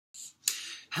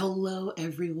Hello,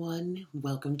 everyone.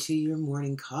 Welcome to your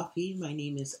morning coffee. My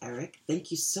name is Eric.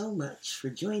 Thank you so much for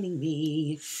joining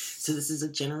me. So this is a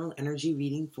general energy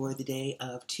reading for the day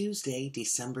of Tuesday,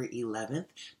 December 11th,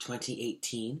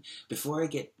 2018. Before I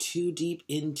get too deep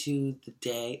into the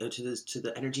day, or to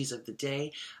the energies of the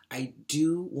day, I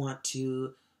do want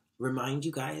to remind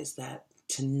you guys that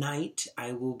tonight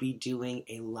I will be doing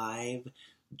a live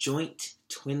joint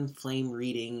twin flame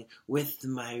reading with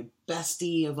my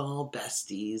bestie of all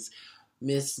besties,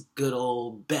 Miss good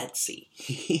old Betsy.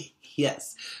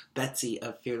 Yes, Betsy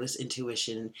of Fearless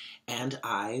Intuition and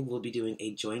I will be doing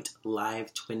a joint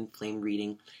live twin flame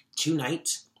reading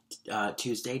tonight,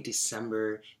 Tuesday,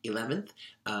 December 11th.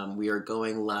 We are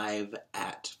going live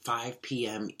at 5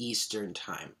 p.m. Eastern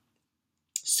Time.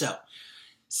 So,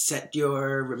 set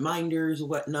your reminders,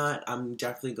 whatnot. I'm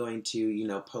definitely going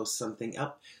to, post something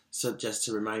up. So just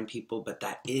to remind people, but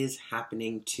that is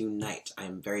happening tonight.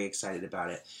 I'm very excited about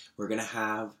it. We're going to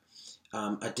have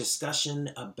a discussion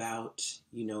about,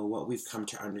 what we've come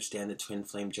to understand the twin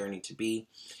flame journey to be.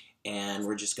 And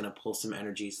we're just going to pull some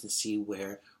energies and see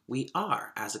where we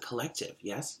are as a collective.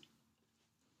 Yes?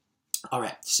 All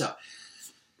right. So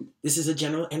this is a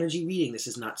general energy reading. This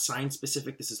is not sign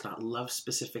specific. This is not love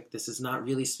specific. This is not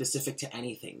really specific to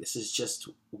anything. This is just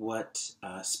what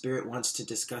Spirit wants to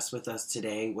discuss with us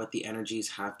today, what the energies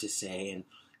have to say, and,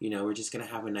 we're just going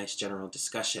to have a nice general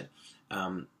discussion.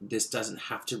 This doesn't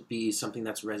have to be something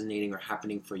that's resonating or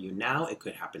happening for you now. It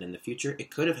could happen in the future. It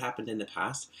could have happened in the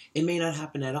past. It may not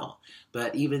happen at all.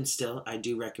 But even still, I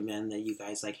do recommend that you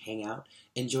guys hang out,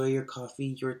 enjoy your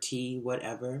coffee, your tea,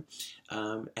 whatever,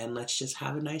 and let's just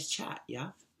have a nice chat,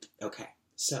 yeah? Okay,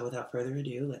 so without further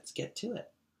ado, let's get to it.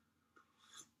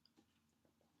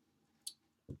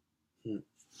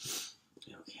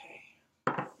 Okay.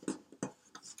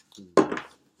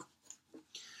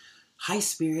 Hi,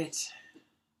 Spirit.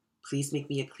 Please make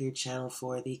me a clear channel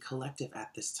for the collective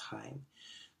at this time.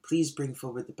 Please bring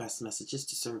forward the best messages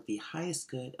to serve the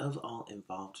highest good of all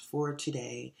involved for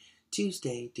today,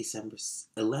 Tuesday, December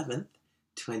 11th,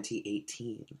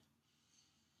 2018.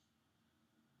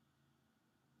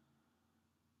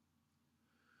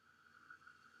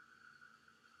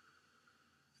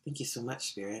 Thank you so much,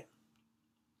 Spirit.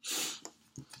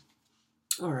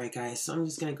 Alright, guys, so I'm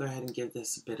just going to go ahead and give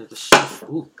this a bit of a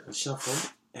shuffle,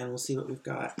 and we'll see what we've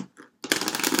got.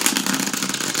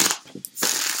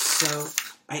 So,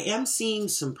 I am seeing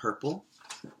some purple,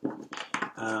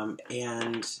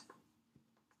 and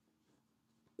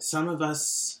some of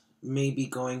us may be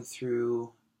going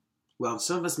through,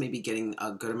 some of us may be getting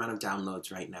a good amount of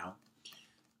downloads right now,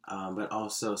 but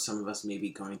also some of us may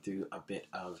be going through a bit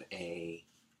of a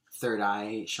third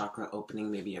eye chakra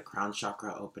opening, maybe a crown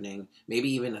chakra opening, maybe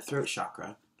even a throat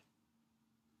chakra.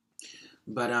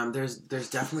 But there's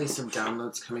definitely some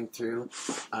downloads coming through.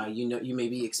 You may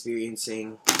be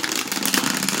experiencing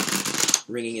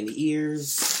ringing in the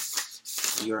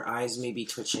ears. Your eyes may be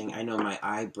twitching. I know my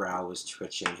eyebrow was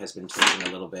twitching, has been twitching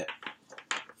a little bit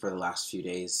for the last few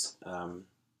days.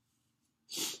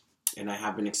 And I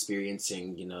have been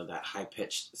experiencing, that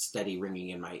high-pitched, steady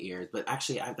ringing in my ears. But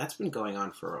actually, that's been going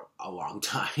on for a long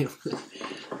time.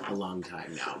 A long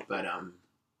time now. But,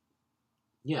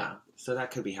 yeah, so that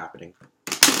could be happening.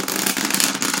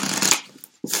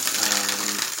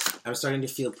 I'm starting to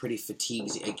feel pretty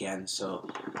fatigued again, so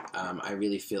I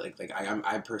really feel like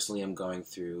I personally am going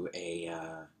through a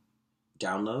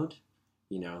download.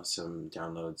 Some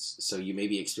downloads. So you may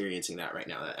be experiencing that right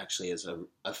now. That actually is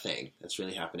a thing that's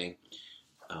really happening.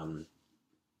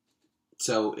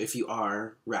 So if you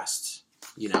are, rest.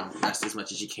 Rest as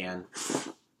much as you can.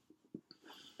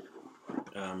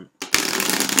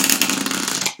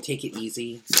 Take it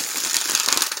easy.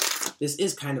 This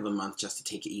is kind of a month just to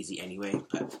take it easy anyway,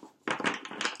 but,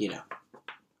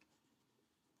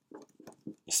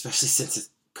 especially since it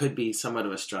could be somewhat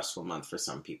of a stressful month for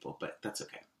some people, but that's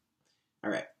okay. All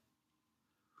right.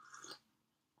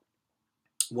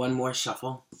 One more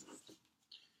shuffle,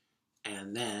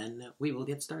 and then we will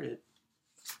get started.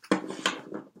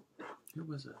 There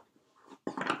was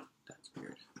that's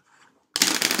weird.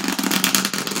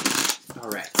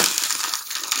 All right.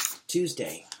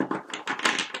 Tuesday,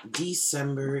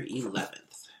 December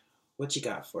 11th. What you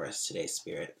got for us today,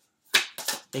 Spirit?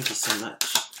 Thank you so much.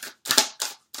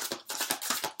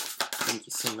 Thank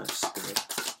you so much, Spirit.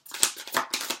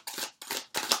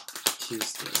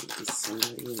 Tuesday,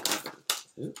 December 11th.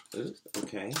 Ooh,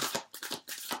 okay.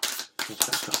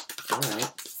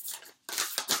 Alright.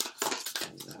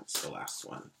 And that's the last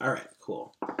one. Alright,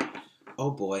 cool.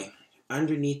 Oh boy.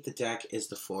 Underneath the deck is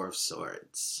the Four of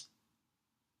Swords.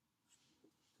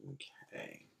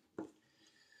 Okay.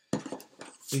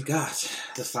 We've got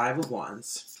the Five of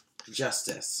Wands,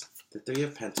 Justice, the Three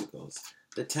of Pentacles,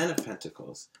 the Ten of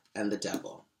Pentacles, and the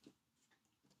Devil.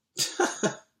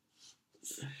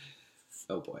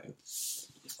 Oh boy.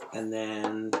 And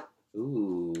then,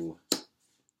 ooh,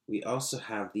 we also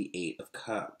have the Eight of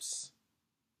Cups.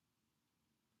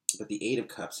 But the Eight of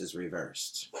Cups is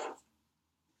reversed.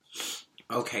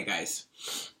 Okay, guys.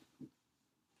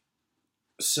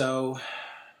 So,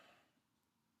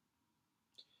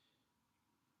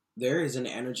 there is an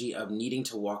energy of needing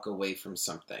to walk away from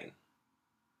something.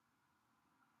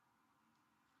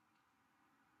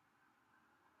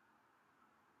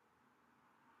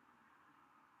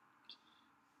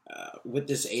 With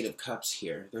this Eight of Cups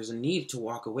here, there's a need to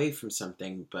walk away from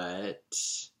something, but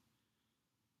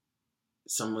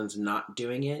someone's not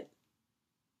doing it,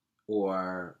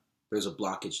 or there's a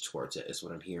blockage towards it, is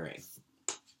what I'm hearing.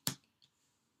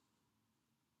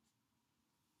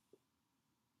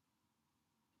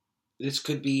 This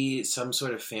could be some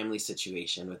sort of family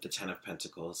situation with the Ten of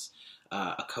Pentacles,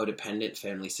 a codependent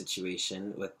family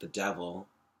situation with the Devil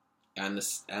and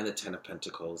the Ten of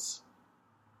Pentacles.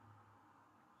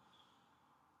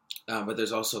 But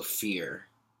there's also fear.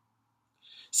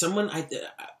 Someone,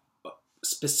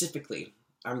 specifically,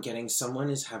 I'm getting someone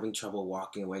is having trouble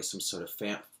walking away from some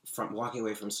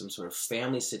sort of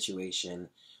family situation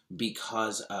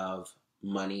because of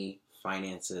money,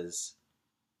 finances,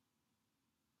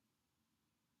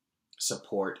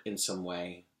 support in some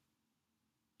way.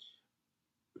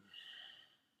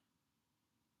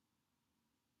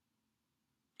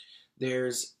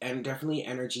 There's definitely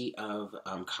energy of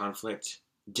conflict,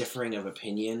 differing of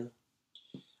opinion.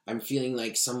 I'm feeling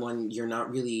like you're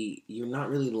not really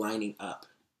lining up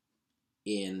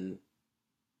in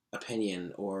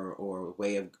opinion or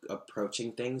way of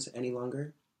approaching things any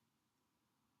longer.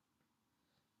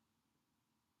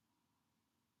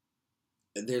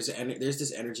 There's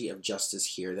this energy of justice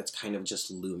here that's kind of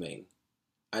just looming.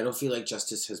 I don't feel like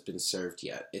justice has been served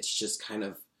yet. It's just kind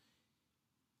of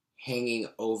hanging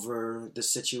over the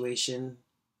situation.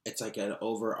 It's like an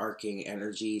overarching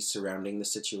energy surrounding the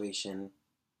situation.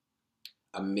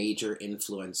 A major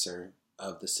influencer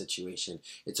of the situation.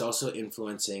 It's also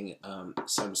influencing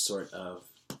some sort of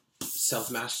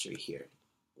self-mastery here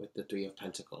with the Three of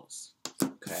Pentacles.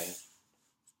 Okay.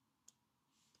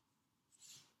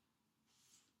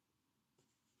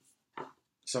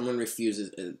 Someone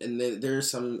refuses, and there are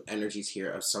some energies here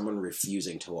of someone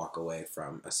refusing to walk away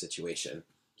from a situation.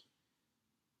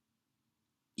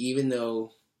 Even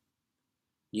though,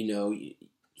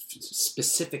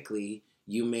 specifically,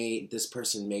 this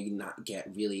person may not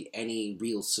get really any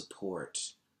real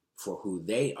support for who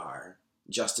they are.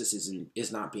 Justice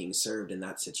is not being served in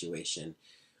that situation.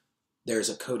 There's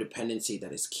a codependency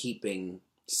that is keeping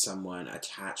someone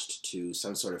attached to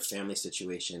some sort of family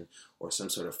situation or some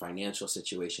sort of financial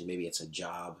situation. Maybe it's a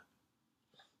job.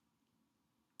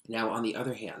 Now, on the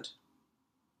other hand,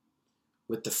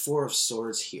 with the Four of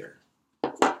Swords here,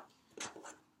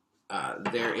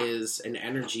 there is an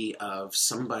energy of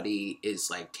somebody is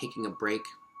like taking a break.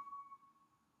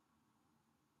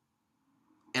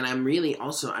 And I'm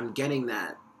getting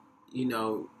that,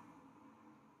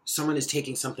 someone is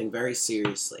taking something very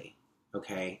seriously,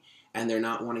 okay? And they're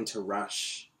not wanting to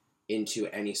rush into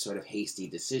any sort of hasty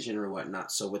decision or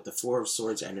whatnot. So with the Four of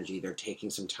Swords energy, they're taking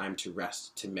some time to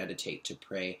rest, to meditate, to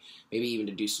pray, maybe even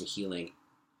to do some healing.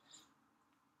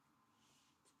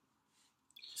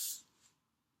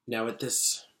 Now with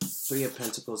this Three of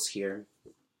Pentacles here,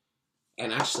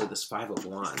 and actually this Five of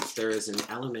Wands, there is an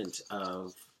element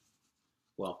of,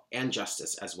 and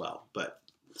Justice as well, but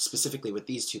specifically with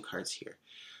these two cards here,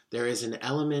 there is an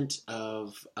element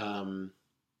of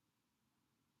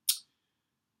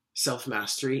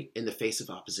self-mastery in the face of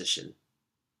opposition.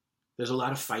 There's a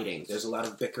lot of fighting. There's a lot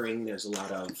of bickering. There's a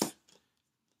lot of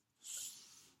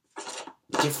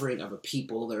differing of a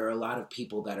people. There are a lot of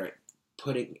people that are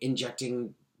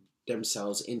injecting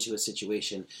themselves into a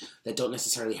situation that don't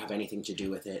necessarily have anything to do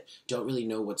with it. Don't really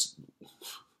know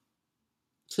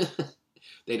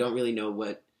they don't really know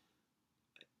what,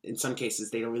 in some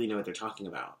cases, they don't really know what they're talking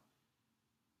about.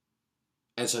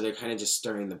 And so they're kind of just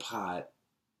stirring the pot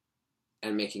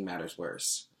and making matters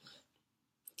worse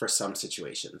for some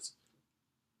situations.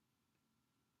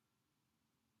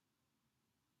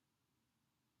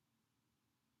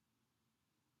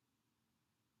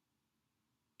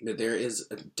 There is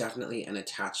definitely an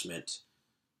attachment,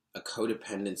 a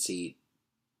codependency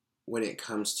when it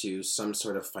comes to some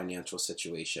sort of financial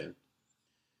situation.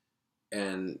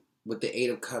 And with the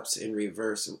Eight of Cups in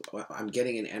reverse, I'm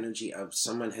getting an energy of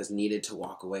someone has needed to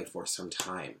walk away for some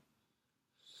time.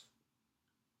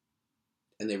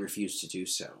 and they refuse to do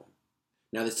so.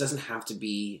 Now, this doesn't have to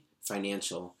be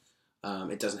financial.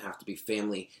 It doesn't have to be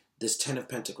family. This Ten of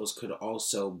Pentacles could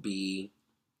also be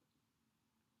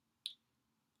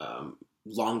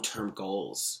long-term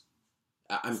goals.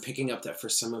 I'm picking up that for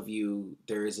some of you,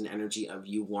 there is an energy of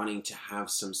you wanting to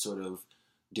have some sort of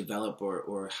develop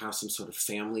or have some sort of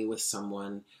family with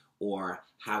someone, or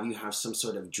have you have some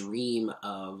sort of dream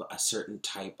of a certain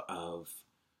type of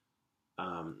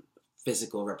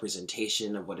physical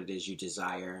representation of what it is you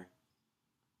desire.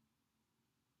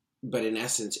 But in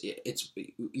essence,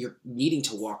 you're needing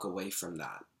to walk away from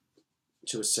that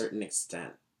to a certain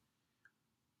extent.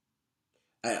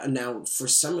 Now, for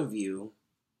some of you,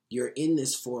 you're in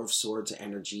this Four of Swords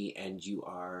energy and you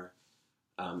are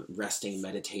resting,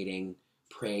 meditating,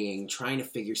 praying, trying to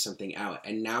figure something out.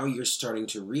 And now you're starting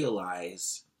to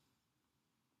realize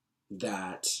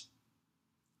that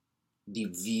the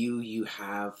view you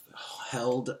have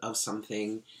held of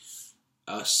something,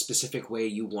 a specific way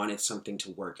you wanted something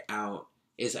to work out,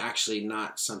 is actually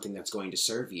not something that's going to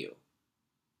serve you.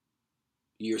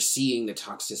 You're seeing the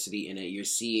toxicity in it. You're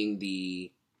seeing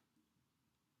the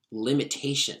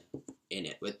limitation in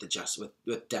it with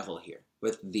the devil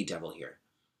here.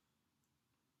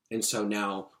 And so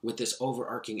now with this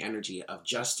overarching energy of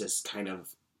justice kind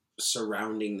of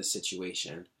surrounding the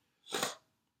situation,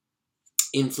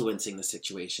 influencing the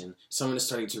situation, someone is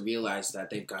starting to realize that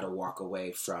they've got to walk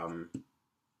away from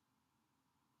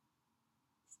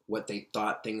what they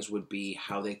thought things would be,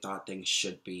 how they thought things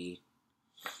should be.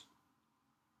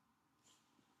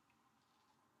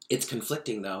 It's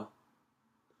conflicting, though.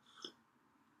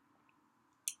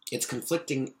 It's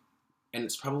conflicting, and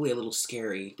it's probably a little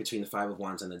scary between the Five of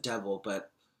Wands and the Devil,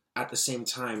 but at the same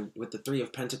time, with the Three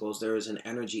of Pentacles, there is an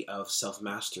energy of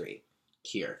self-mastery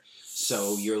here.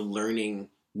 So you're learning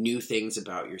new things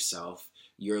about yourself.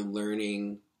 You're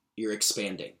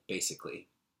expanding, basically.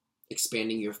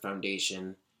 Expanding your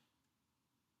foundation.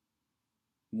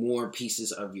 More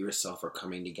pieces of yourself are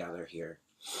coming together here.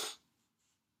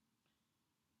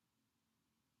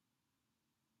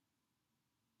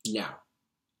 Now,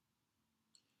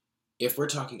 if we're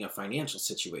talking a financial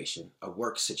situation, a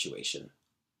work situation,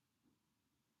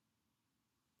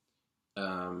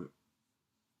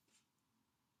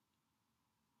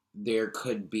 there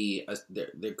could be an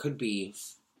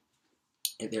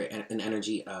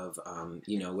energy of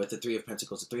with the Three of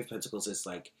Pentacles. The Three of Pentacles is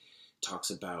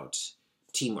talks about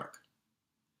teamwork,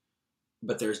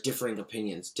 but there's differings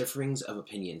of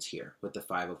opinions here with the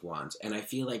Five of Wands, and I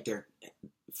feel like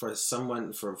for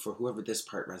whoever this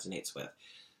part resonates with,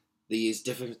 these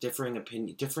differing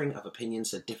of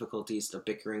opinions, the difficulties, the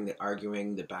bickering, the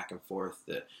arguing, the back and forth,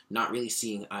 the not really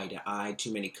seeing eye to eye,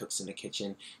 too many cooks in the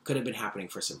kitchen, could have been happening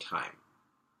for some time.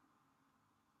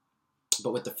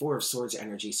 But with the Four of Swords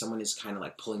energy, someone is kind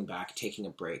of pulling back, taking a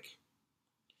break,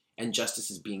 and justice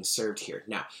is being served here.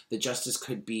 Now, the justice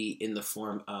could be in the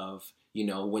form of,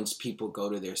 once people go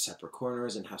to their separate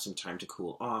corners and have some time to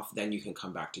cool off, then you can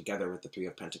come back together with the Three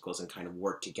of Pentacles and kind of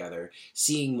work together,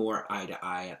 seeing more eye to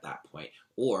eye at that point.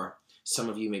 Or some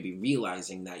of you may be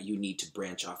realizing that you need to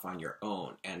branch off on your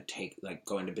own and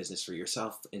go into business for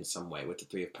yourself in some way with the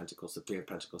Three of Pentacles. The Three of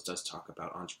Pentacles does talk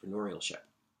about entrepreneurship.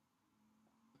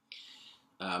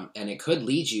 And it could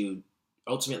lead you,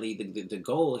 ultimately, the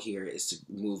goal here is to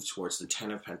move towards the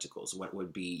Ten of Pentacles. What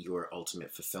would be your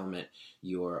ultimate fulfillment,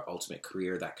 your ultimate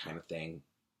career, that kind of thing.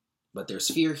 But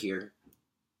there's fear here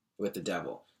with the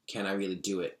Devil. Can I really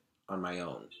do it on my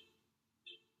own?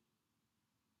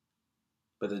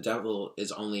 But the Devil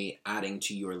is only adding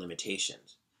to your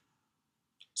limitations.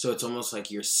 So it's almost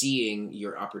like you're seeing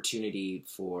your opportunity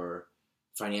for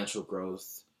financial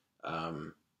growth,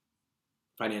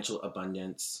 financial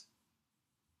abundance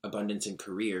in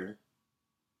career,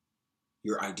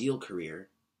 your ideal career,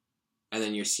 and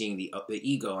then you're seeing the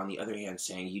ego on the other hand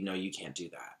saying, you can't do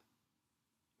that.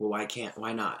 Well,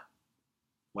 why not?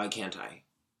 Why can't I?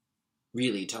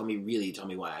 Really tell me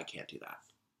why I can't do that.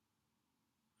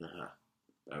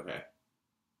 Okay.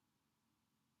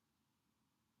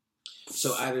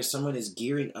 So either someone is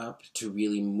gearing up to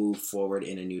really move forward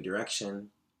in a new direction,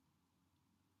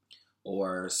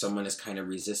 or someone is kind of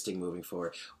resisting moving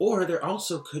forward. Or there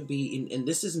also could be, and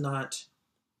this is not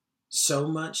so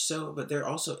much so, but there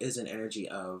also is an energy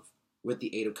of, with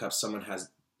the Eight of Cups, someone has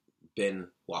been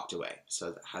walked away,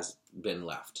 so has been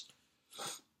left.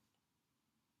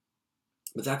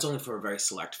 But that's only for a very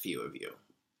select few of you,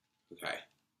 okay?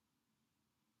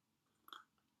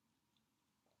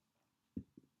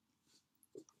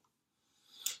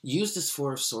 Use this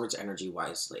Four of Swords energy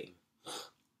wisely.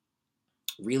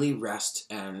 Really rest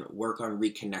and work on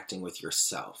reconnecting with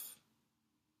yourself.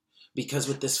 Because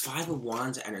with this Five of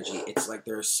Wands energy, it's like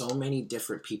there are so many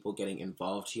different people getting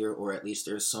involved here, or at least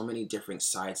there's so many different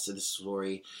sides to the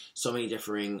story, so many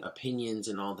differing opinions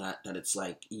and all that, that it's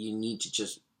like you need to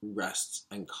just rest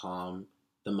and calm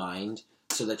the mind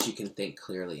so that you can think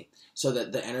clearly, so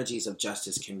that the energies of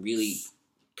justice can really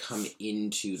come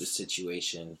into the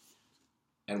situation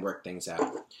and work things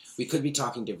out. We could be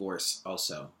talking divorce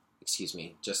also, excuse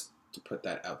me, just to put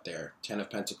that out there. 10 of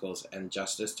Pentacles and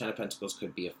Justice. 10 of Pentacles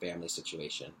could be a family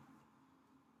situation.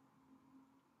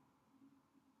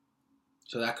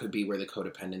 So that could be where the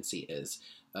codependency is.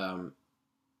 And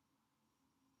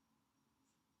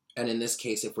in this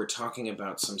case, if we're talking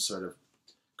about some sort of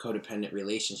codependent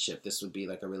relationship, this would be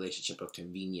like a relationship of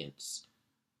convenience.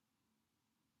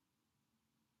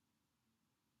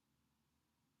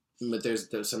 But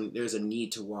there's a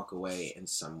need to walk away in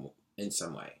some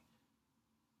way.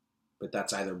 But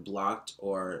that's either blocked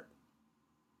or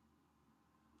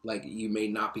like you may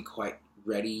not be quite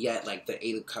ready yet. Like the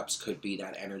Eight of Cups could be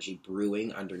that energy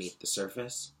brewing underneath the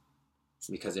surface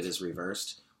because it is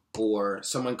reversed. Or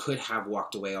someone could have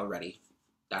walked away already.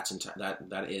 That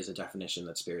is a definition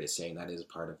that Spirit is saying. That is a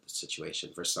part of the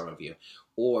situation for some of you.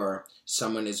 Or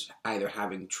someone is either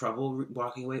having trouble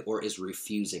walking away or is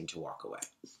refusing to walk away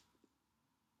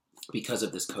because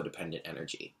of this codependent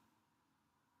energy.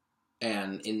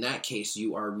 And in that case,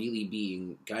 you are really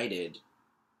being guided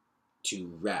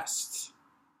to rest,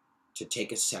 to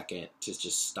take a second, to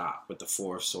just stop with the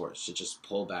Four of Swords, to just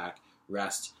pull back,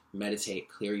 rest, meditate,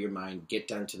 clear your mind, get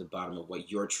down to the bottom of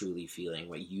what you're truly feeling,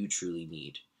 what you truly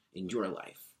need in your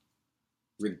life,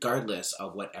 regardless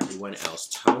of what everyone else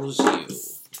tells you.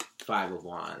 Five of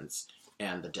Wands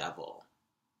and the Devil.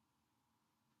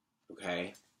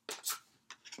 Okay?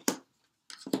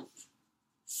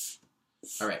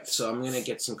 All right, so I'm going to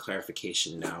get some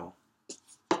clarification now.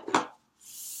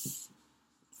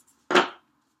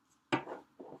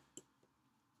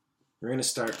 We're going to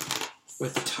start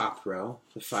with the top row,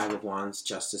 the Five of Wands,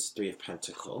 Justice, Three of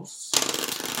Pentacles.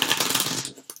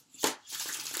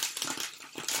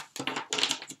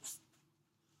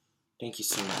 Thank you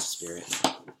so much, Spirit.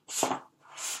 All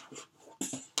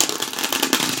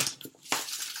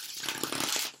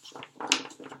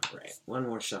right, one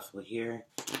more shuffle here.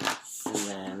 And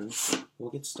then we'll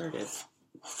get started.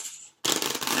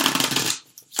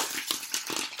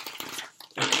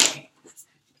 Okay.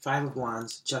 Five of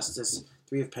Wands, Justice,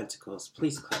 Three of Pentacles.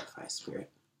 Please clarify, Spirit.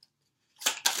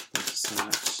 Thank you so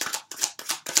much.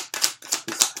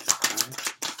 Please clarify.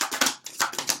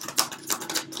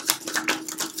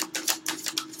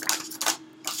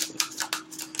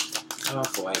 Oh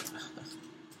boy.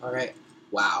 All right.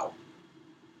 Wow.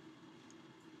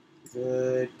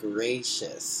 Good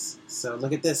gracious. So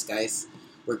look at this, guys.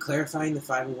 We're clarifying the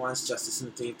Five of Wands, Justice, and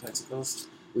the Three of Pentacles.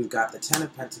 We've got the 10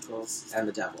 of Pentacles and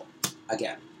the Devil.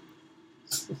 Again.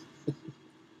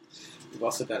 We've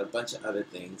also got a bunch of other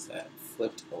things that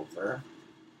flipped over.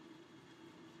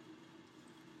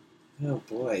 Oh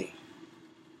boy.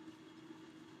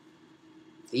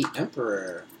 The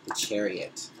Emperor, the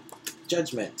Chariot,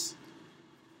 Judgment.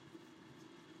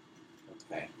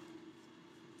 Okay.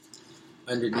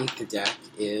 Underneath the deck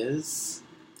is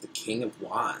the King of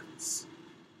Wands.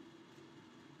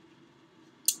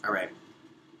 All right.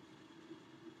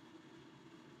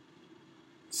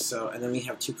 So, and then we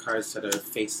have two cards that are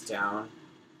face down.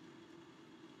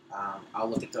 I'll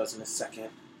look at those in a second.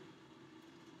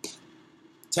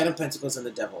 10 of Pentacles and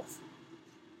the Devil.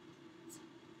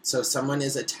 So someone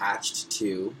is attached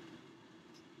to.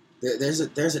 There's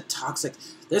a toxic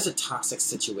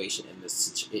situation in this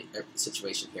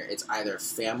situation here. It's either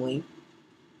family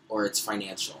or it's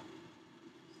financial.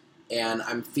 And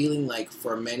I'm feeling like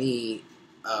for many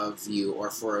of you, or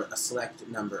for a select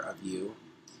number of you,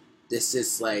 this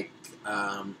is like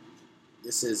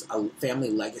this is a family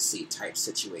legacy type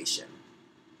situation.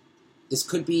 This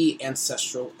could be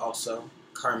ancestral also,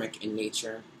 karmic in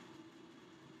nature.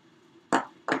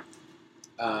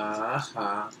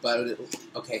 But,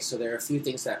 okay, so there are a few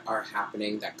things that are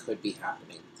happening that could be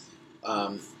happening.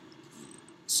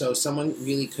 So someone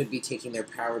really could be taking their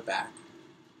power back.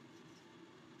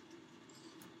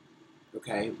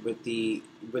 Okay, with the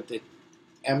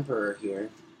Emperor here.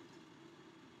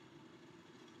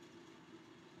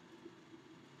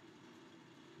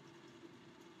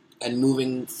 And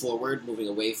moving forward, moving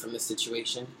away from the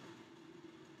situation.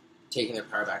 Taking their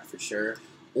power back for sure.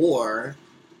 Or...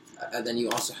 and then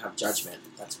you also have Judgment.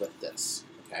 That's with this,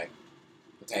 okay?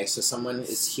 Okay, so someone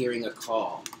is hearing a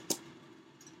call.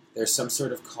 There's some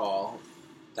sort of call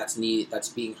that's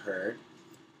being heard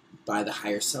by the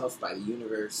higher self, by the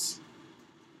universe.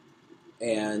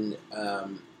 And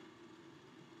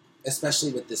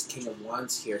especially with this King of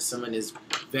Wands here, someone is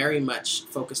very much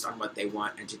focused on what they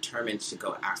want and determined to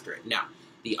go after it. Now,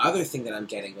 the other thing that I'm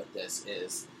getting with this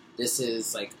is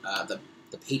like the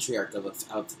patriarch of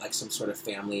like some sort of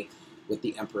family with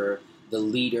the Emperor, the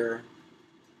leader,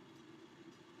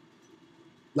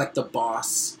 like the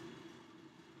boss.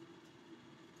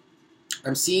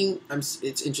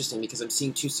 It's interesting because I'm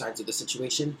seeing two sides of the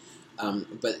situation,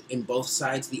 but in both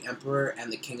sides, the Emperor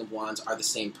and the King of Wands are the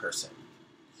same person.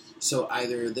 So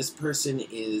either this person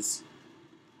is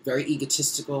very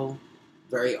egotistical,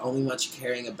 very only much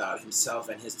caring about himself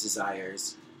and his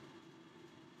desires.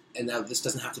 And now this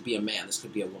doesn't have to be a man, this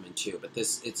could be a woman too, but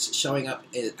it's showing up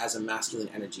as a masculine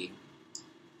energy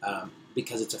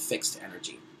because it's a fixed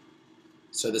energy.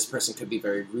 So this person could be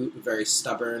very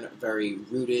stubborn, very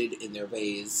rooted in their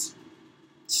ways,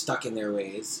 stuck in their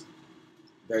ways,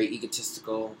 very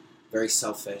egotistical, very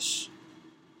selfish,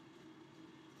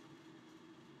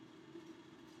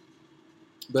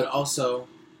 but also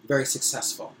very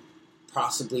successful,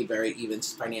 possibly very even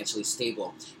financially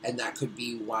stable, and that could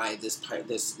be why this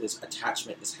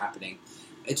attachment is happening.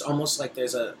 It's almost like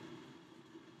there's a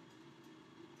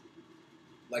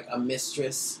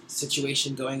mistress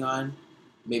situation going on,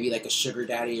 maybe like a sugar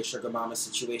daddy or sugar mama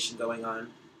situation going on.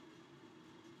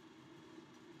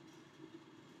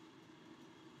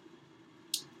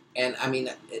 And I mean,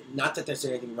 not that there's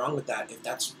anything wrong with that. If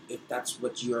that's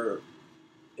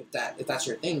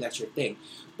your thing, that's your thing.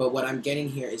 But what I'm getting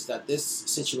here is that this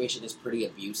situation is pretty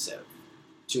abusive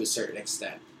to a certain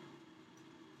extent.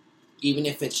 Even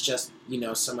if it's just,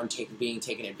 someone being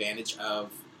taken advantage of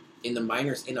in a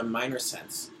minor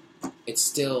sense, it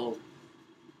still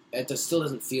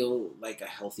doesn't feel like a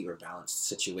healthy or balanced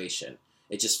situation.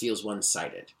 It just feels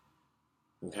one-sided.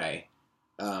 Okay?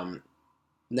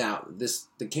 Now,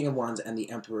 the King of Wands and the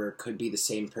Emperor could be the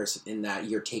same person in that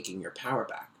you're taking your power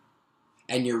back.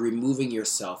 And you're removing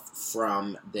yourself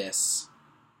from this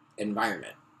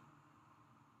environment.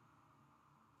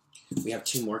 We have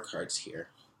two more cards here.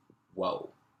 Whoa.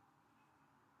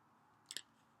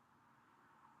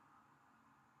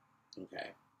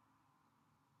 Okay.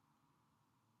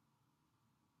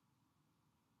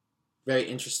 Very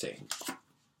interesting.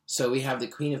 So we have the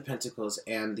Queen of Pentacles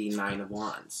and the Nine of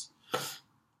Wands.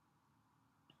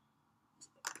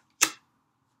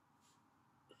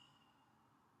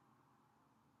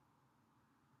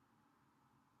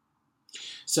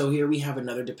 So here we have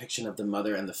another depiction of the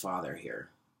mother and the father here.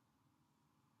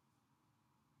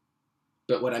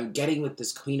 But what I'm getting with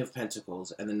this Queen of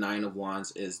Pentacles and the Nine of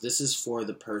Wands is this is for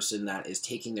the person that is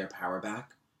taking their power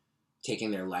back,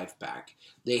 taking their life back.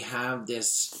 They have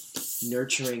this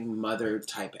nurturing mother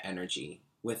type energy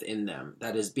within them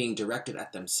that is being directed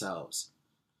at themselves.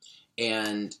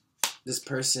 And this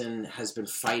person has been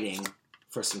fighting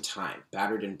for some time,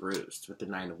 battered and bruised with the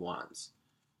Nine of Wands.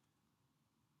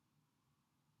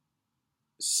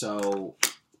 So,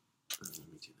 let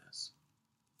me do this.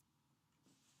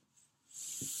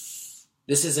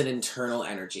 This is an internal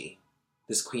energy.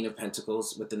 This Queen of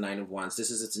Pentacles with the Nine of Wands,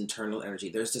 this is its internal energy.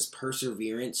 There's this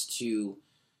perseverance to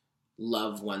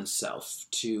love oneself,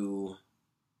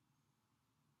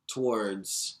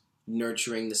 towards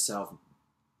nurturing the self,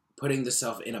 putting the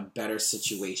self in a better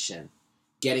situation,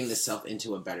 getting the self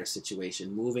into a better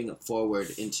situation, moving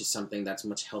forward into something that's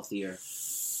much healthier,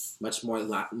 much more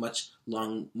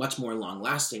long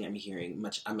lasting. I'm hearing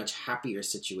a much happier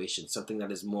situation, something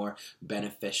that is more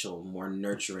beneficial, more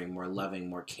nurturing, more loving,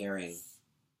 more caring,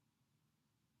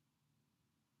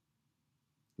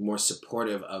 more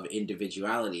supportive of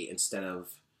individuality instead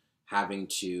of having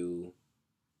to,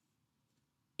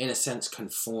 in a sense,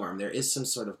 conform. There is some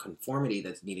sort of conformity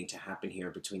that's needing to happen here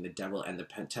between the Devil and the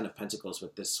Ten of Pentacles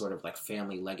with this sort of like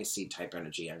family legacy type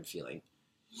energy I'm feeling.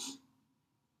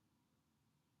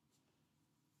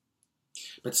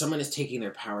 But someone is taking their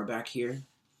power back here,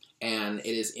 and it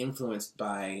is influenced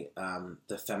by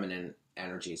the feminine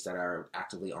energies that are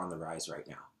actively on the rise right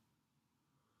now.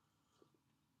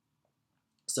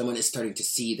 Someone is starting to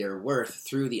see their worth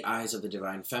through the eyes of the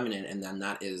divine feminine, and then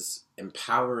that is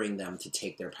empowering them to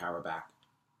take their power back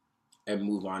and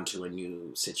move on to a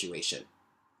new situation.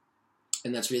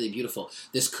 And that's really beautiful.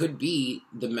 This could be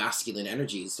the masculine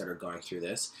energies that are going through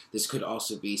this. This could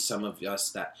also be some of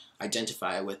us that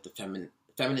identify with the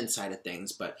feminine side of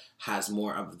things, but has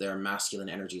more of their masculine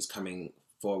energies coming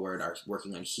forward, are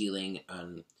working on healing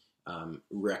and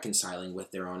reconciling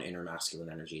with their own inner masculine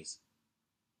energies.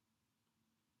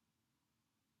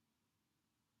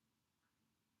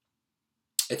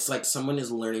 It's like someone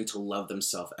is learning to love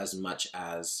themselves as much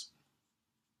as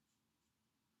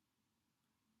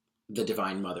the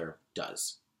Divine Mother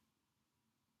does.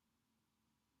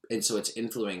 And so it's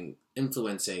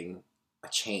influencing a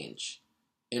change,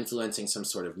 influencing some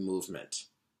sort of movement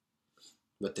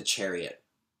with the Chariot,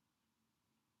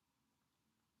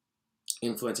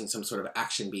 influencing some sort of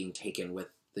action being taken with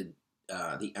the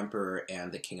Emperor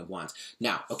and the King of Wands.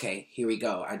 Now, okay, here we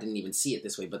go. I didn't even see it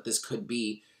this way, but this could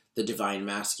be the Divine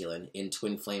Masculine in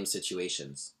twin flame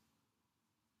situations,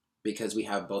 because we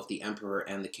have both the Emperor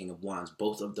and the King of Wands.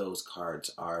 Both of those cards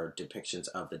are depictions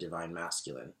of the Divine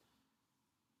Masculine,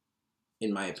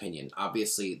 in my opinion.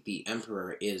 Obviously, the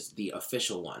Emperor is the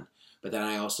official one, but then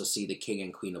I also see the King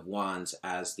and Queen of Wands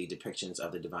as the depictions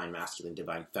of the Divine Masculine,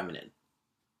 Divine Feminine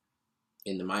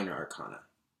in the minor arcana.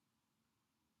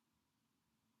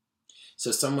 So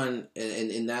someone,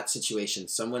 in that situation,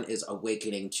 someone is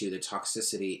awakening to the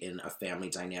toxicity in a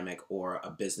family dynamic or a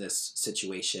business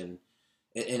situation,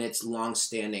 and it's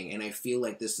long-standing, and I feel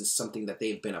like this is something that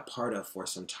they've been a part of for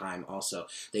some time also.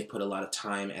 They've put a lot of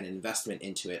time and investment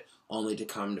into it, only to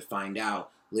come to find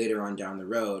out later on down the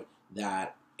road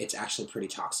that it's actually pretty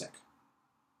toxic.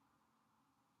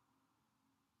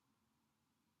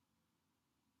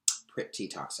 Pretty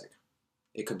toxic.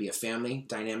 It could be a family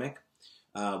dynamic,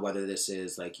 whether this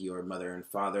is like your mother and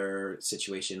father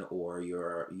situation or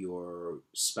your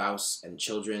spouse and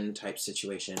children type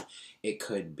situation. It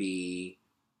could be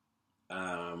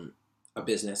a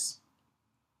business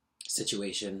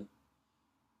situation.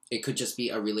 It could just be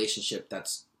a relationship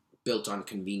that's built on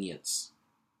convenience.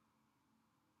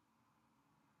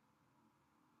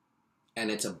 And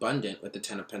it's abundant with the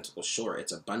Ten of Pentacles. Sure,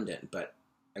 it's abundant, but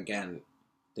again,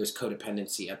 there's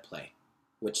codependency at play,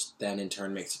 which then in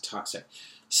turn makes it toxic.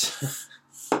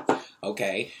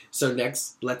 Okay, so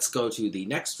next, let's go to the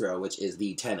next row, which is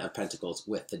the Ten of Pentacles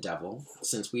with the Devil.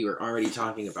 Since we were already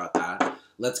talking about that,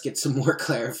 let's get some more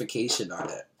clarification on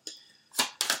it.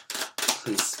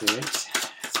 Please, Spirit.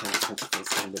 Ten of Pentacles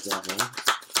and the Devil.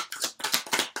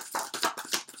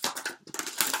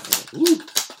 Woo!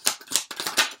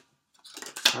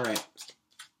 All right.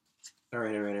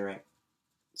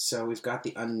 So we've got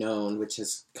the Unknown, which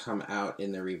has come out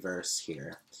in the reverse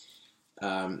here.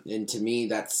 And to me,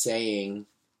 that's saying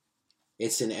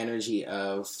it's an energy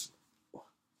of,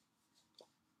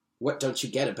 what don't you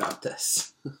get about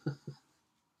this?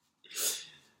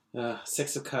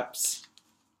 Six of Cups,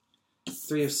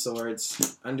 Three of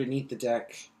Swords. Underneath the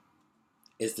deck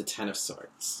is the Ten of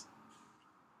Swords.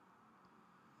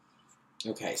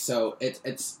 Okay, so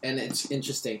it's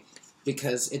interesting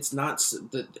because it's not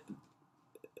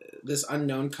this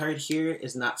Unknown card here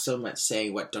is not so much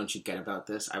saying what don't you get about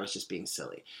this. I was just being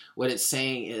silly. What it's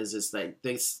saying is like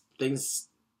things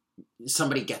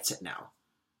somebody gets it now.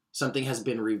 Something has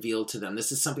been revealed to them.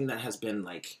 This is something that has been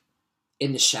like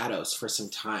in the shadows for some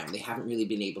time. They haven't really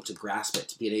been able to grasp it,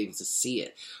 to be able to see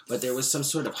it. But there was some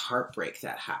sort of heartbreak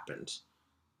that happened.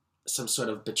 Some sort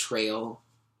of betrayal.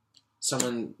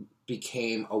 Someone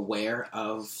became aware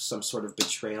of some sort of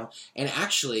betrayal. And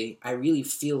actually, I really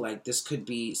feel like this could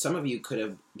be, some of you could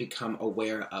have become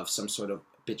aware of some sort of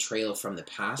betrayal from the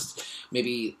past,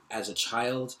 maybe as a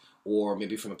child, or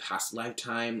maybe from a past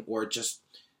lifetime, or just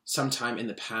sometime in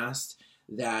the past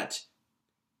that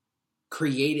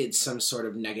created some sort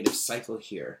of negative cycle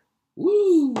here.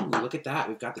 Woo! Look at that.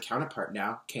 We've got the counterpart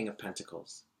now, King of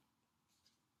Pentacles.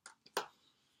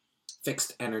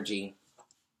 Fixed energy.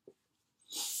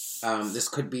 This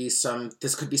could be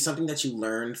something that you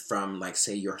learned from, like,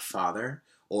 say, your father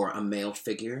or a male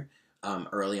figure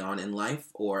early on in life,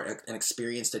 or an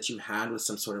experience that you had with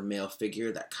some sort of male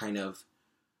figure that kind of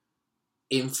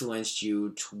influenced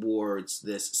you towards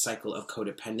this cycle of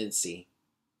codependency,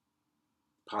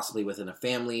 possibly within a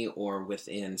family or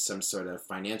within some sort of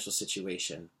financial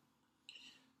situation.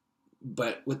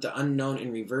 But with the Unknown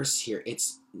in reverse here,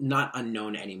 it's not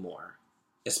unknown anymore.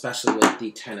 Especially with the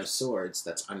Ten of Swords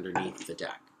that's underneath the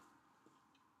deck.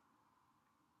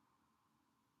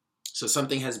 So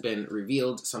something has been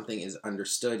revealed, something is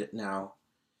understood now,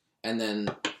 and then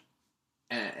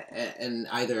and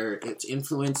either it's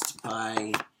influenced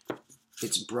by,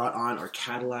 it's brought on or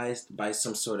catalyzed by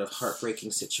some sort of heartbreaking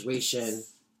situation,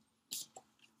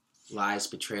 lies,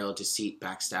 betrayal, deceit,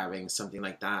 backstabbing, something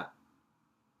like that.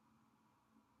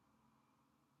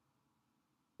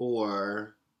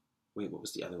 Or wait, what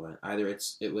was the other one? Either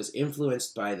it was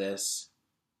influenced by this.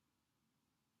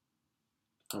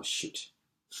 Oh, shoot.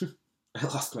 I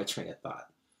lost my train of thought.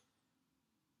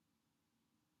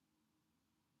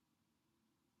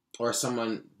 Or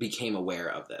someone became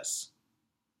aware of this.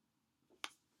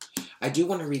 I do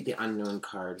want to read the Unknown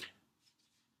card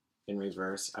in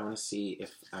reverse. I want to see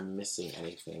if I'm missing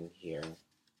anything here.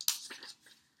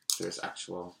 There's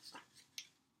actual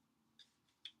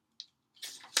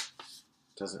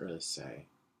Doesn't really say.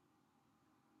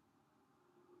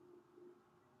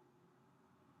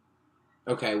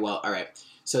 Okay, well, all right.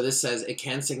 So this says it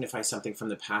can signify something from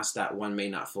the past that one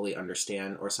may not fully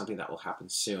understand, or something that will happen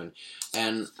soon.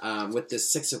 And with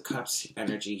this Six of Cups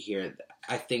energy here,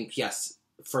 I think, yes,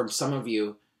 for some of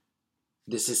you,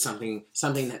 this is something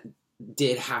that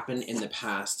did happen in the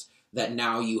past that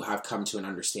now you have come to an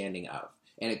understanding of.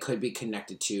 And it could be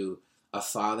connected to a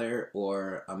father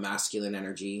or a masculine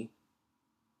energy,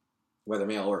 whether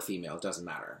male or female, it doesn't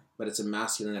matter. But it's a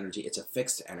masculine energy. It's a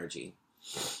fixed energy.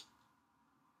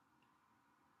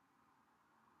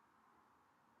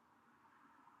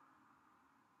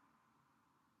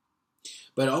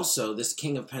 But also, this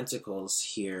King of Pentacles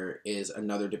here is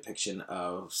another depiction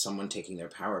of someone taking their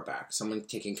power back, someone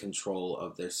taking control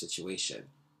of their situation.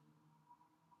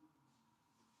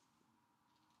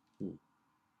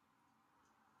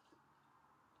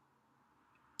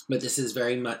 But this is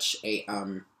very much a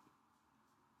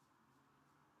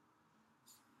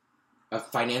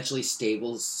financially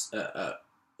stable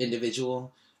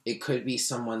individual. It could be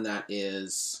someone that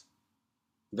is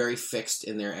very fixed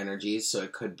in their energies, so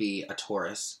it could be a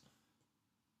Taurus,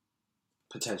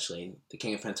 potentially. The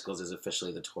King of Pentacles is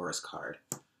officially the Taurus card.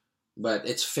 But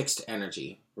it's fixed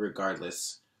energy,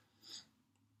 regardless.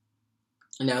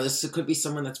 Now, this could be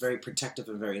someone that's very protective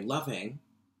and very loving.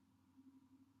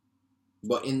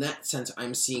 But in that sense,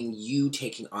 I'm seeing you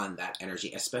taking on that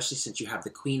energy, especially since you have the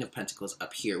Queen of Pentacles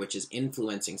up here, which is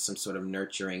influencing some sort of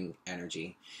nurturing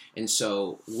energy. And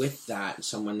so with that,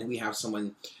 we have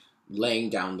someone laying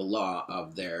down the law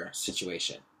of their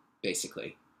situation,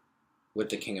 basically, with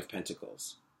the King of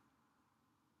Pentacles.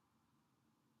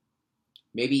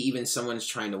 Maybe even someone's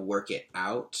trying to work it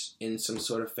out in some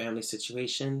sort of family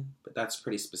situation, but that's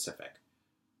pretty specific.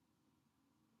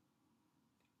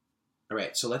 All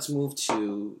right, so let's move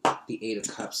to the Eight of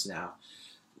Cups now.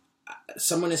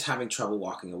 Someone is having trouble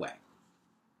walking away,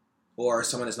 or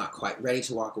someone is not quite ready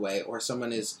to walk away, or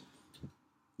someone is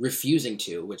refusing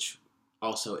to, which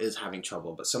also is having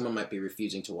trouble, but someone might be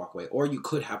refusing to walk away, or you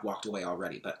could have walked away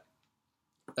already. But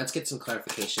let's get some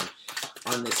clarification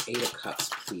on this Eight of Cups,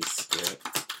 please, Spirit.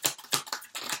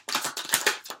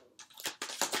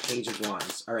 Page of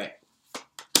Wands. All right.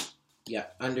 Yeah,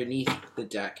 underneath the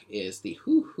deck is the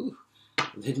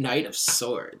Knight of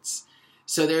Swords.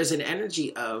 So there's an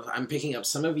energy of, I'm picking up,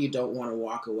 some of you don't want to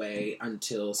walk away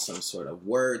until some sort of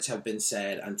words have been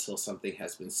said, until something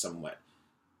has been somewhat,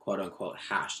 quote-unquote,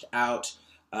 hashed out.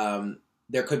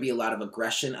 There could be a lot of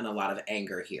aggression and a lot of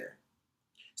anger here.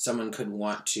 Someone could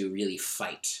want to really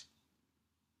fight.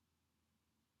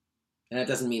 And that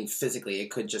doesn't mean physically,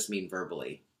 it could just mean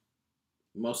verbally.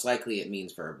 Most likely it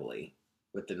means verbally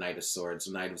with the Knight of Swords.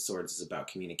 The Knight of Swords is about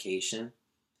communication.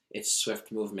 It's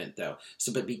swift movement, though.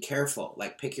 So, but be careful.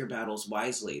 Like, pick your battles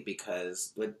wisely,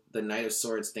 because with the Knight of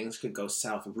Swords, things could go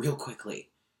south real quickly.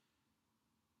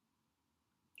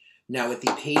 Now, with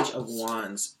the Page of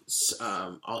Wands,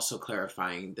 also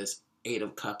clarifying this Eight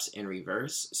of Cups in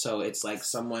reverse. So it's like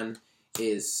someone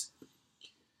is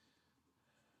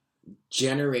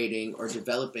generating or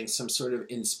developing some sort of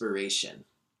inspiration.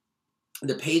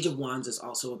 The Page of Wands is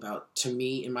also about, to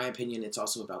me, in my opinion, it's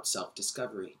also about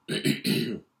self-discovery.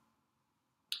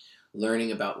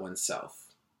 Learning about oneself.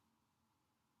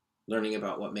 Learning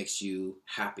about what makes you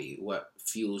happy, what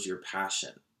fuels your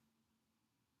passion.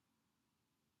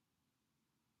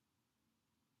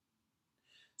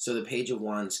 So the Page of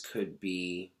Wands could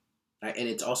be, and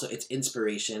it's also, it's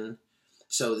inspiration.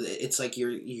 So it's like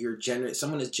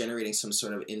someone is generating some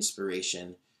sort of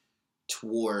inspiration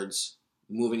towards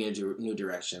moving in a new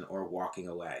direction or walking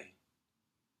away.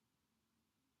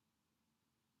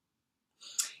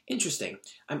 Interesting.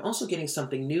 I'm also getting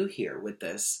something new here with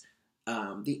this.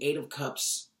 The Eight of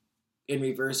Cups in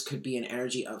reverse could be an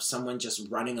energy of someone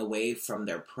just running away from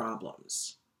their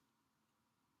problems.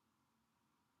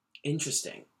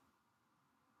 Interesting.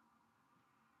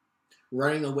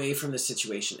 Running away from the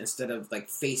situation instead of like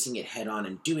facing it head on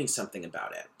and doing something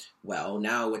about it. Well,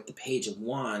 now with the Page of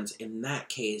Wands, in that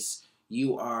case,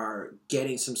 you are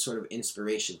getting some sort of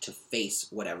inspiration to face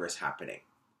whatever is happening.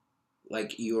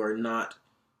 Like you're not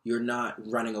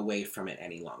running away from it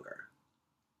any longer.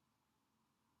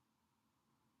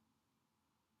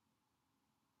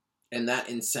 And that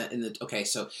okay,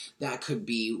 so that could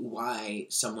be why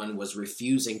someone was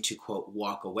refusing to, quote,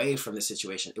 walk away from the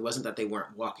situation. It wasn't that they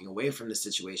weren't walking away from the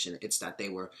situation. It's that they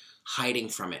were hiding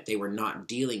from it. They were not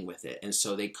dealing with it. And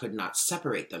so they could not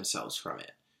separate themselves from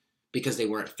it because they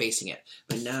weren't facing it.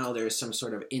 But now there's some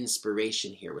sort of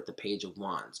inspiration here with the Page of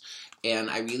Wands. And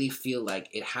I really feel like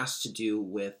it has to do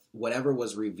with whatever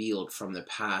was revealed from the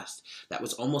past that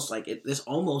was almost like, this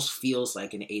almost feels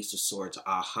like an Ace of Swords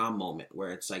aha moment, where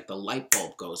it's like the light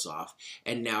bulb goes off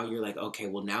and now you're like, okay,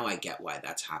 well now I get why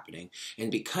that's happening.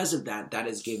 And because of that, that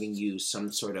is giving you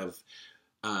some sort of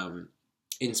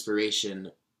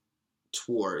inspiration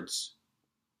towards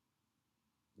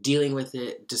dealing with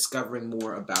it, discovering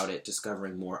more about it,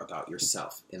 discovering more about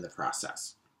yourself in the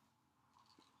process.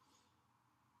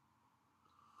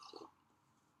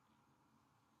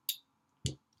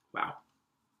 Wow.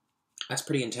 That's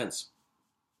pretty intense.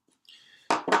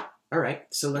 All right,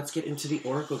 so let's get into the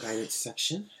Oracle Guidance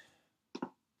section.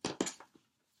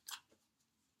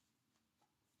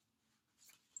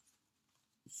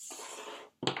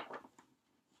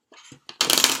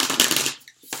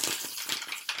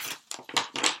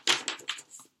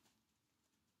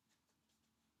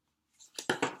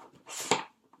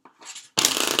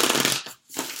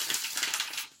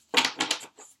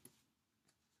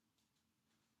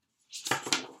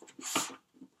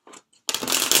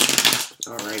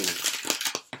 Alrighty.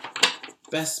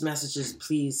 Best messages,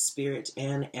 please, spirit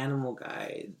and animal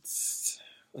guides.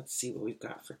 Let's see what we've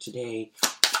got for today.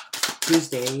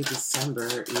 Tuesday, December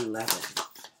 11th.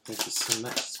 Thank you so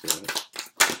much, spirit.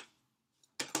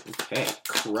 Okay,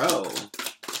 crow.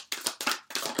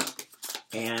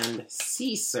 And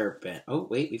sea serpent. Oh,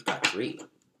 wait, we've got 3.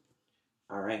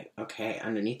 Alright, okay.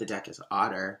 Underneath the deck is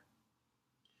otter.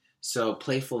 So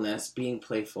playfulness, being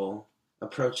playful.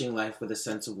 Approaching life with a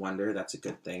sense of wonder, that's a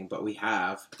good thing. But we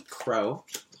have crow,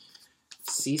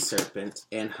 sea serpent,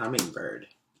 and hummingbird.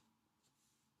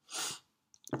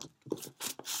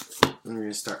 And we're going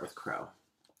to start with crow.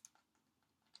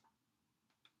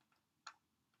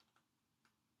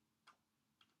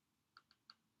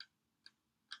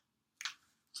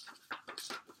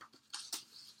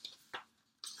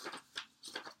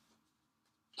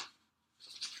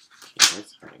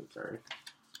 Here's hummingbird.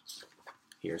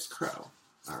 Here's crow.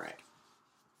 All right.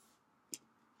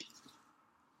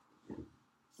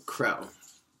 Crow.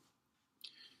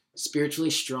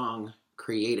 Spiritually strong,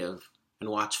 creative,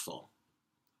 and watchful.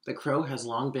 The crow has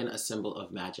long been a symbol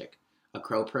of magic. A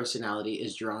crow personality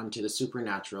is drawn to the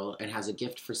supernatural and has a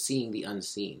gift for seeing the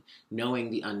unseen, knowing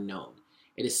the unknown.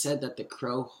 It is said that the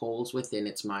crow holds within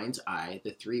its mind's eye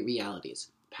the 3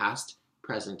 realities, past,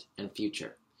 present, and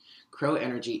future. Crow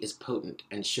energy is potent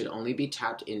and should only be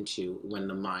tapped into when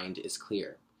the mind is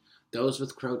clear. Those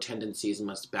with crow tendencies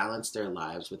must balance their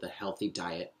lives with a healthy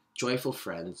diet, joyful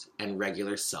friends, and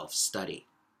regular self-study.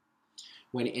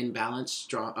 When in balance,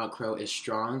 crow is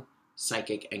strong,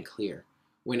 psychic, and clear.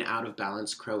 When out of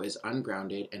balance, crow is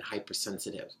ungrounded and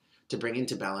hypersensitive. To bring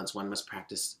into balance, one must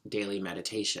practice daily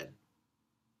meditation.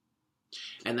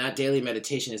 And that daily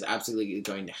meditation is absolutely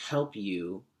going to help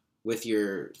you with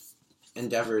your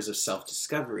endeavors of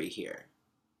self-discovery here,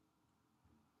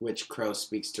 which crow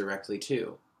speaks directly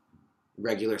to.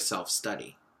 Regular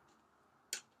self-study.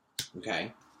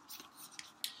 Okay.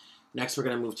 Next, we're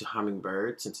going to move to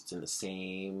hummingbird, since it's in the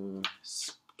same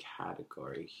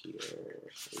category here. There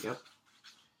we go.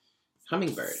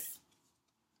 Hummingbird.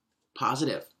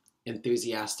 Positive,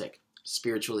 enthusiastic,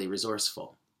 spiritually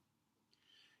resourceful.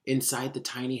 Inside the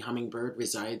tiny hummingbird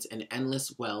resides an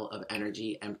endless well of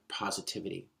energy and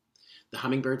positivity. The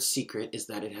hummingbird's secret is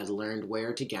that it has learned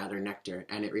where to gather nectar,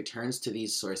 and it returns to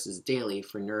these sources daily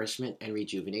for nourishment and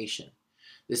rejuvenation.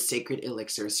 This sacred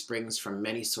elixir springs from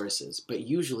many sources, but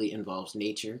usually involves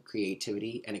nature,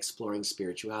 creativity, and exploring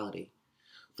spirituality.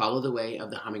 Follow the way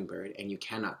of the hummingbird, and you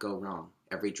cannot go wrong.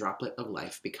 Every droplet of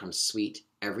life becomes sweet,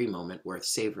 every moment worth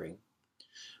savoring.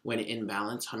 When in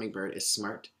balance, hummingbird is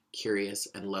smart, curious,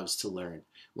 and loves to learn.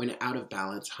 When out of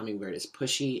balance, hummingbird is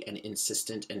pushy and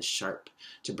insistent and sharp.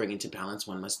 To bring into balance,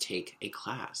 one must take a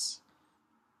class.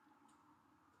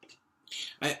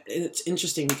 It's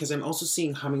interesting because I'm also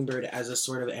seeing hummingbird as a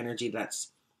sort of energy that's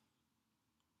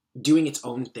doing its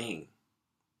own thing,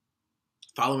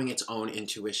 following its own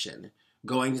intuition,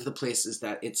 going to the places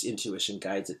that its intuition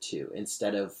guides it to,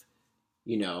 instead of,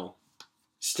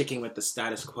 sticking with the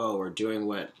status quo or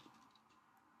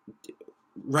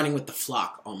running with the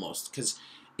flock almost, because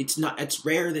it's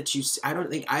rare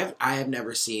that I have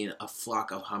never seen a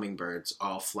flock of hummingbirds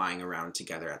all flying around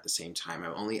together at the same time.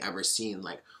 I've only ever seen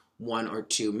like 1 or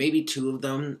 2, maybe 2 of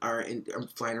them are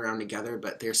flying around together,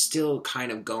 but they're still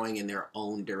kind of going in their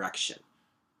own direction.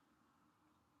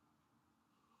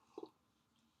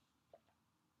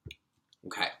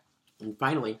 Okay, and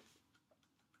finally,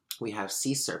 we have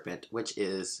Sea Serpent, which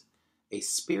is a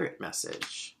spirit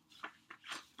message.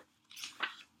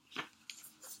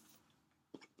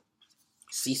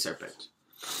 Sea serpent.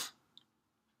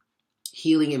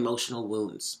 Healing emotional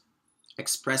wounds.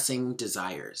 Expressing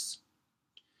desires.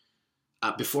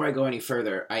 Before I go any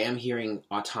further, I am hearing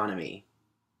autonomy.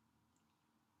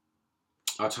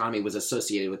 Autonomy was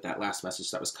associated with that last message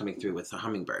that was coming through with the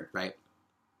hummingbird, right?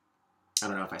 I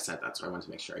don't know if I said that, so I wanted to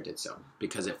make sure I did so,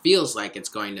 because it feels like it's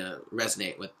going to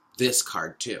resonate with this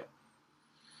card too.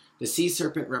 The sea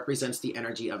serpent represents the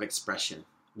energy of expression.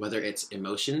 Whether it's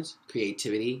emotions,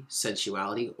 creativity,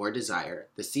 sensuality, or desire,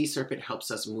 the sea serpent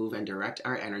helps us move and direct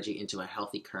our energy into a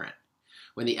healthy current.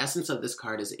 When the essence of this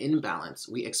card is in balance,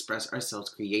 we express ourselves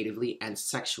creatively and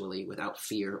sexually without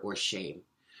fear or shame.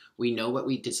 We know what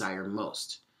we desire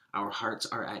most. Our hearts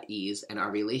are at ease, and our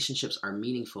relationships are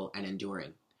meaningful and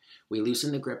enduring. We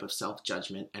loosen the grip of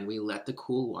self-judgment, and we let the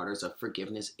cool waters of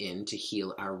forgiveness in to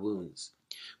heal our wounds.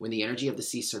 When the energy of the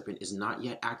sea serpent is not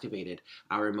yet activated,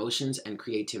 our emotions and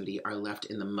creativity are left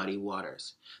in the muddy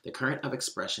waters. The current of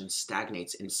expression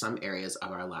stagnates in some areas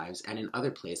of our lives, and in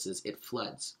other places it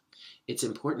floods. It's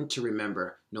important to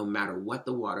remember, no matter what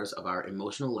the waters of our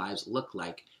emotional lives look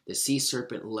like, the sea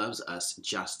serpent loves us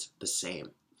just the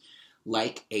same.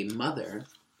 Like a mother,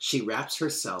 she wraps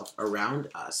herself around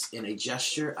us in a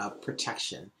gesture of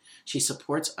protection. She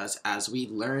supports us as we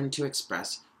learn to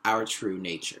express our true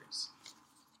natures.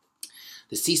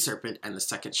 The sea serpent and the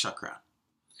second chakra.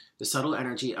 The subtle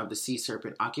energy of the sea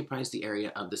serpent occupies the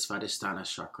area of the Svadhisthana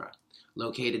chakra.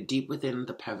 Located deep within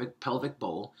the pelvic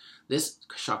bowl, this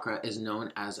chakra is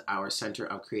known as our center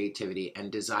of creativity and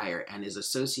desire and is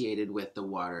associated with the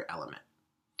water element.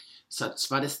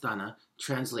 Svadhisthana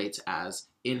translates as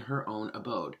in her own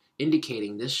abode,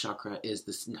 indicating this chakra is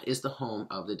the home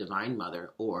of the Divine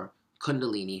Mother, or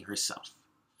Kundalini herself.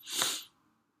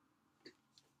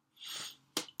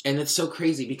 And it's so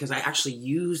crazy because I actually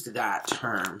used that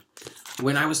term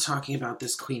when I was talking about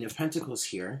this Queen of Pentacles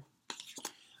here.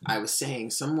 I was saying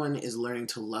someone is learning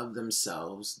to love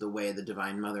themselves the way the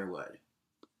Divine Mother would.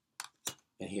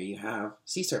 And here you have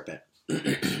Sea Serpent.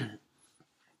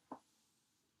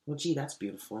 Well, gee, that's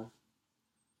beautiful.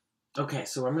 Okay,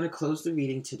 so I'm going to close the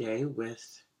reading today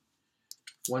with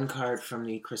one card from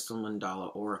the Crystal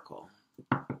Mandala Oracle.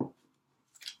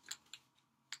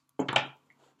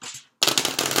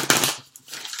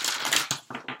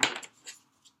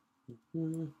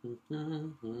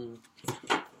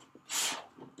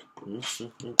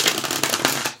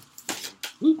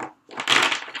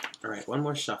 All right, one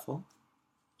more shuffle,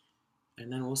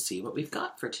 and then we'll see what we've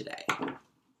got for today.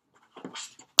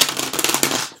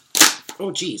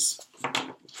 Oh, geez.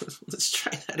 Let's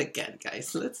try that again,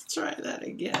 guys. Let's try that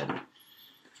again.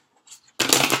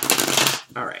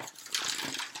 All right.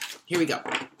 Here we go.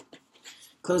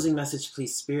 Closing message,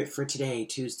 please, Spirit, for today,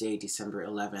 Tuesday, December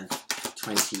 11th,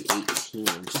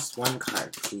 2018. Just one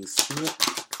card, please, Spirit.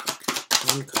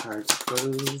 One card,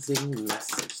 closing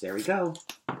message. There we go.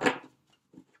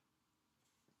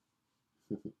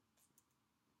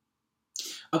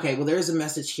 Okay, well, there is a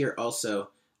message here also.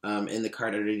 In the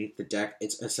card underneath the deck,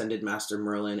 it's Ascended Master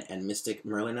Merlin and Mystic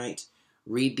Merlinite.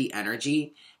 Read the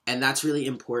energy, and that's really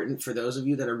important for those of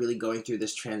you that are really going through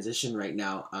this transition right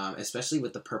now, especially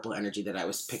with the purple energy that I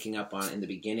was picking up on in the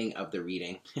beginning of the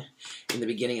reading.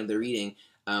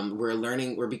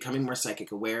 We're becoming more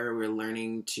psychic aware. We're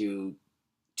learning to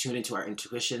tune into our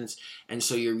intuitions, and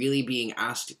so you're really being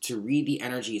asked to read the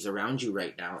energies around you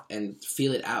right now and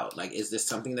feel it out. Like, is this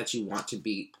something that you want to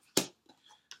be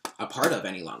a part of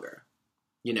any longer?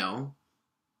 You know,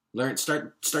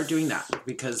 start doing that,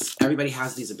 because everybody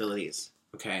has these abilities.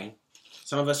 Okay,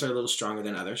 some of us are a little stronger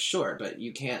than others, sure, but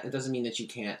it doesn't mean that you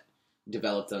can't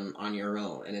develop them on your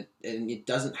own, and it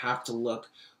doesn't have to look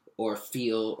or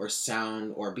feel or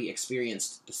sound or be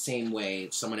experienced the same way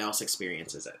someone else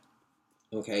experiences it.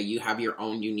 Okay, you have your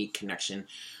own unique connection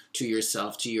to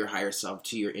yourself, to your higher self,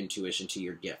 to your intuition, to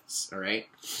your gifts. All right.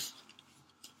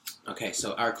 Okay,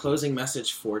 so our closing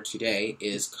message for today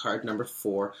is card number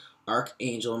 4,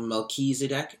 Archangel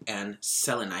Melchizedek and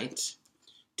Selenite,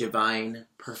 Divine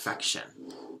Perfection.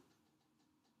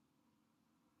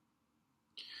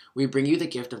 We bring you the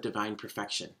gift of divine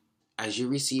perfection. As you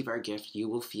receive our gift, you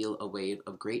will feel a wave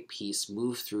of great peace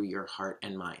move through your heart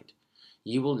and mind.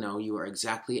 You will know you are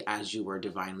exactly as you were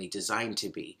divinely designed to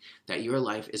be, that your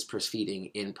life is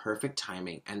proceeding in perfect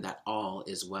timing, and that all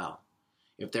is well.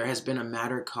 If there has been a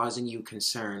matter causing you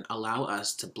concern, allow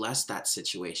us to bless that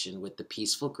situation with the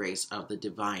peaceful grace of the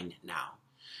divine now.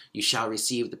 You shall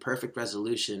receive the perfect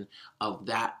resolution of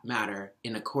that matter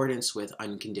in accordance with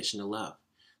unconditional love.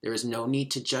 There is no need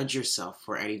to judge yourself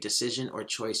for any decision or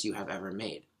choice you have ever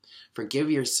made. Forgive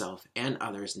yourself and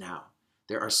others now.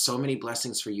 There are so many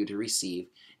blessings for you to receive,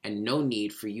 and no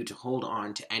need for you to hold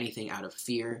on to anything out of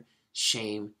fear,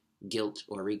 shame, guilt,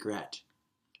 or regret.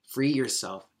 Free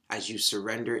yourself as you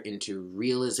surrender into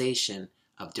realization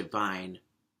of divine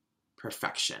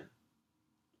perfection.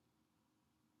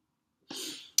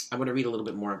 I'm going to read a little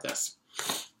bit more of this.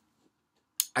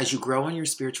 As you grow on your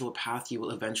spiritual path, you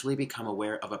will eventually become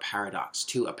aware of a paradox,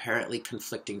 two apparently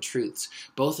conflicting truths,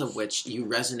 both of which you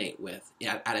resonate with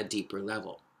at a deeper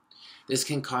level. This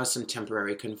can cause some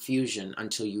temporary confusion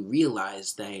until you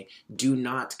realize they do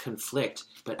not conflict,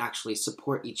 but actually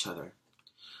support each other.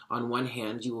 On one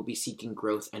hand, you will be seeking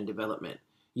growth and development.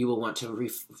 You will want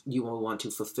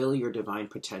to fulfill your divine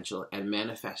potential and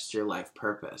manifest your life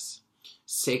purpose,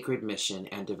 sacred mission,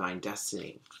 and divine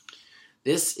destiny.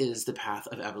 This is the path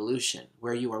of evolution,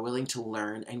 where you are willing to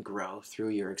learn and grow through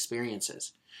your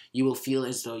experiences. You will feel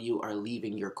as though you are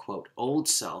leaving your, quote, old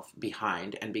self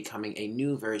behind and becoming a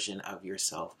new version of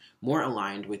yourself, more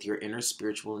aligned with your inner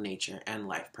spiritual nature and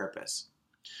life purpose.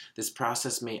 This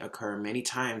process may occur many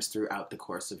times throughout the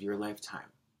course of your lifetime.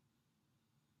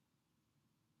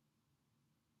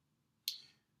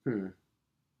 In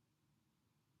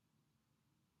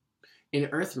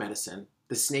earth medicine,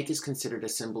 the snake is considered a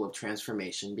symbol of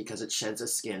transformation because it sheds a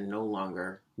skin no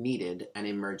longer needed and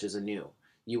emerges anew.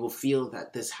 You will feel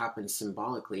that this happens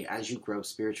symbolically as you grow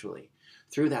spiritually.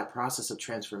 Through that process of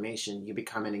transformation, you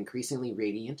become an increasingly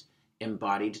radiant,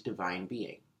 embodied divine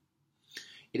being.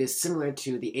 It is similar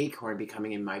to the acorn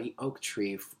becoming a mighty oak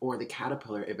tree or the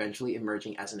caterpillar eventually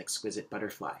emerging as an exquisite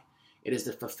butterfly. It is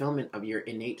the fulfillment of your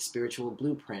innate spiritual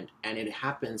blueprint, and it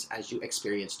happens as you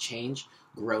experience change,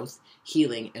 growth,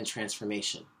 healing, and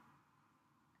transformation.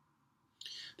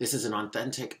 This is an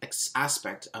authentic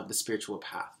aspect of the spiritual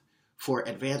path. For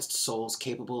advanced souls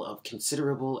capable of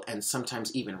considerable and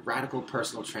sometimes even radical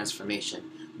personal transformation,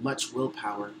 much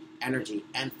willpower, energy,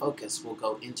 and focus will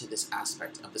go into this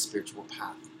aspect of the spiritual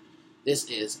path. This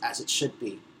is as it should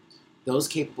be. Those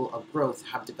capable of growth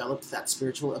have developed that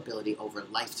spiritual ability over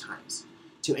lifetimes.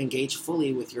 To engage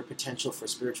fully with your potential for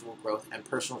spiritual growth and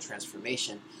personal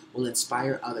transformation will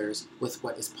inspire others with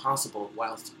what is possible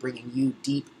whilst bringing you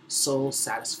deep,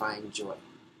 soul-satisfying joy.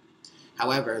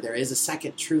 However, there is a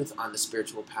second truth on the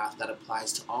spiritual path that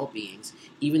applies to all beings,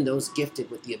 even those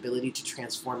gifted with the ability to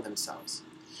transform themselves.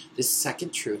 This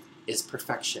second truth is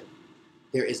perfection.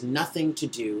 There is nothing to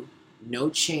do, no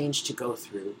change to go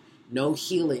through, no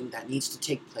healing that needs to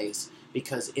take place,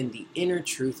 because in the inner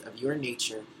truth of your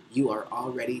nature, you are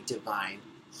already divine,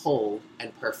 whole,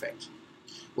 and perfect.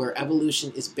 Where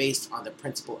evolution is based on the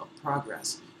principle of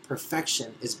progress,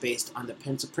 perfection is based on the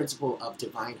principle of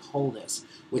divine wholeness,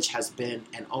 which has been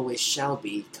and always shall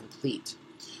be complete.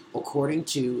 According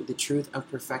to the truth of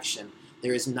perfection,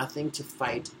 there is nothing to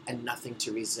fight and nothing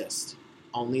to resist,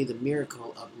 only the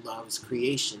miracle of love's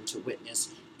creation to witness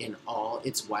in all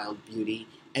its wild beauty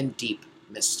and deep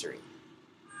mystery.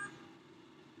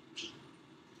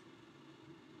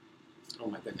 Oh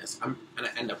my goodness, I'm going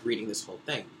to end up reading this whole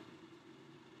thing.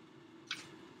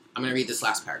 I'm going to read this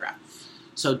last paragraph.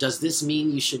 So does this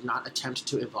mean you should not attempt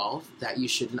to evolve, that you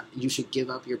should give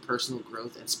up your personal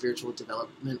growth and spiritual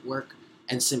development work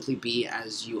and simply be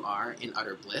as you are in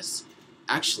utter bliss?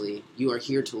 Actually, you are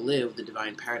here to live the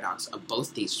divine paradox of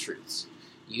both these truths.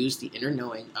 Use the inner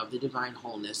knowing of the divine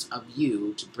wholeness of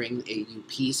you to bring you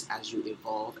peace as you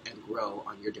evolve and grow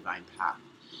on your divine path.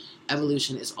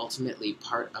 Evolution is ultimately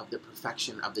part of the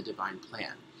perfection of the divine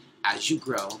plan. As you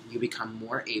grow, you become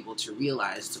more able to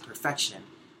realize the perfection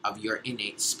of your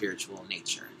innate spiritual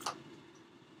nature.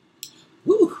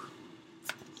 Whew!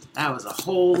 That was a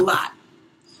whole lot.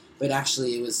 But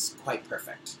actually, it was quite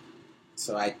perfect.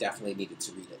 So I definitely needed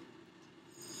to read it.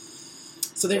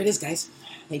 So there it is, guys.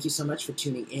 Thank you so much for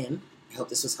tuning in. I hope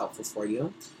this was helpful for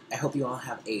you. I hope you all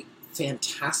have a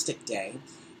fantastic day.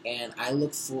 And I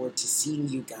look forward to seeing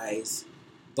you guys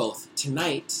both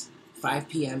tonight, 5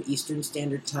 p.m. Eastern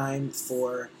Standard Time,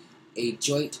 for a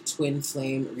joint twin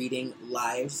flame reading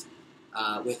live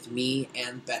with me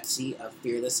and Betsy of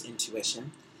Fearless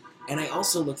Intuition. And I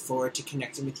also look forward to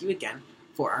connecting with you again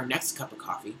for our next cup of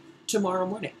coffee tomorrow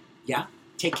morning. Yeah?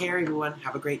 Take care, everyone.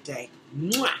 Have a great day.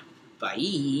 Mwah!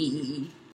 Bye!